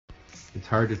It's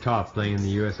hard to top playing in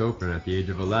the US Open at the age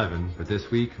of 11, but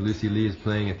this week Luci Li is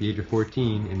playing at the age of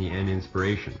 14 in the N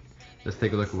Inspiration. Let's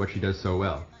take a look at what she does so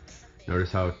well.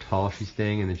 Notice how tall she's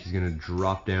staying, and then she's going to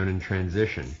drop down in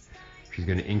transition. She's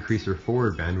going to increase her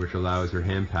forward bend, which allows her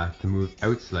hand path to move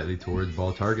out slightly towards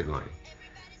ball target line.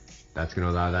 That's going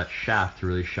to allow that shaft to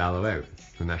really shallow out.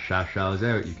 When that shaft shallows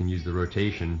out, you can use the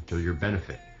rotation to your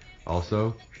benefit.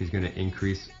 Also, she's going to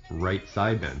increase right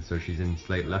side bend. So she's in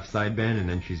slight left side bend, and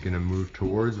then she's going to move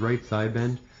towards right side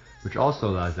bend, which also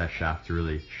allows that shaft to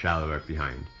really shallow out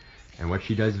behind. And what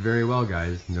she does very well,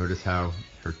 guys, notice how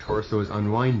her torso is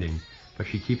unwinding, but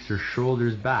she keeps her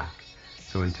shoulders back.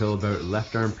 So until about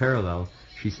left arm parallel,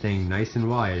 she's staying nice and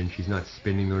wide and she's not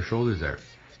spinning those shoulders out.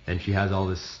 Then she has all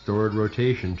this stored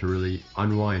rotation to really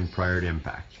unwind prior to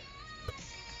impact.